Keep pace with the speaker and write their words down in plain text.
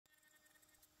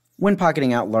When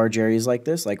pocketing out large areas like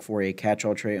this, like for a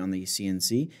catch-all tray on the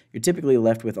CNC, you're typically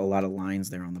left with a lot of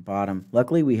lines there on the bottom.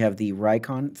 Luckily, we have the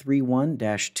Rikon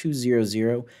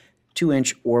 31-200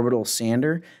 2-inch orbital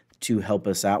sander to help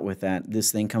us out with that.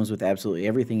 This thing comes with absolutely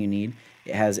everything you need.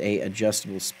 It has a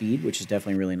adjustable speed, which is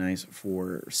definitely really nice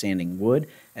for sanding wood,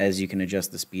 as you can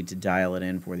adjust the speed to dial it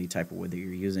in for the type of wood that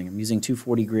you're using. I'm using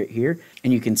 240 grit here,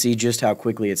 and you can see just how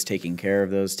quickly it's taking care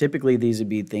of those. Typically, these would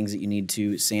be things that you need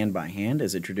to sand by hand,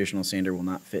 as a traditional sander will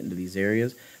not fit into these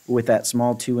areas. But with that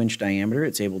small 2-inch diameter,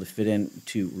 it's able to fit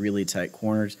into really tight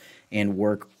corners and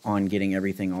work on getting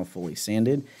everything all fully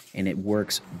sanded, and it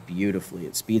works beautifully.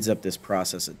 It speeds up this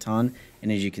process a ton,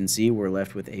 and as you can see, we're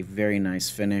left with a very nice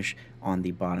finish on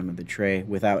the bottom of the tray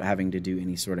without having to do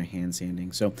any sort of hand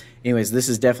sanding. So anyways, this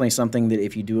is definitely something that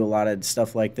if you do a lot of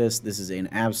stuff like this is an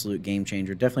absolute game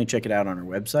changer. Definitely check it out on our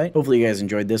website. Hopefully you guys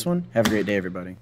enjoyed this one. Have a great day, everybody.